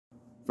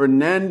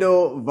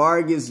Fernando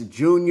Vargas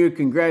Jr.,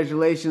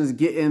 congratulations,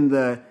 getting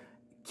the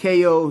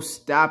KO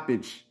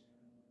stoppage.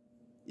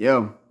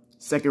 Yo,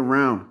 second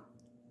round.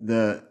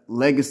 The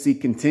legacy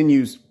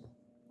continues.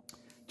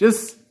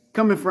 Just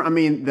coming from, I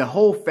mean, the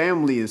whole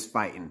family is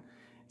fighting.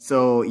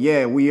 So,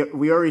 yeah, we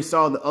already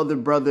saw the other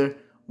brother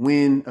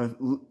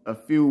win a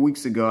few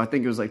weeks ago. I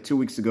think it was like 2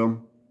 weeks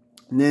ago.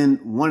 And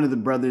then one of the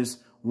brothers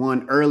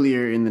won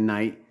earlier in the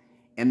night.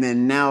 And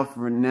then now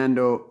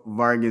Fernando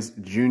Vargas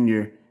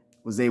Jr.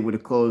 was able to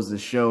close the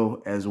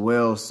show as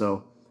well.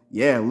 So,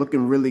 yeah,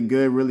 looking really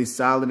good, really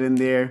solid in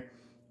there.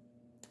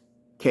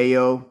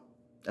 KO.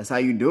 That's how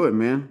you do it,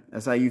 man.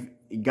 That's how you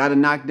got a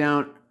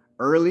knockdown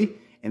early.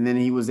 And then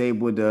he was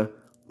able to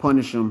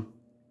punish him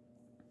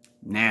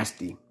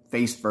nasty,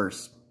 face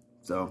first.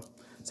 So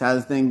that's how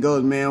the thing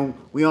goes, man.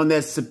 We on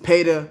that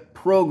Cepeda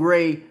pro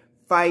grade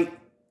fight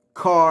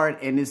card,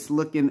 and it's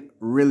looking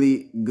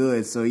really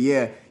good. So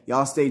yeah,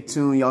 y'all stay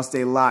tuned, y'all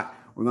stay locked.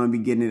 We're gonna be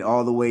getting it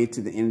all the way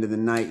to the end of the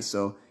night.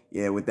 So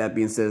yeah, with that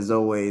being said, as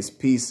always,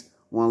 peace,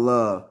 one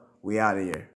love. We out of here.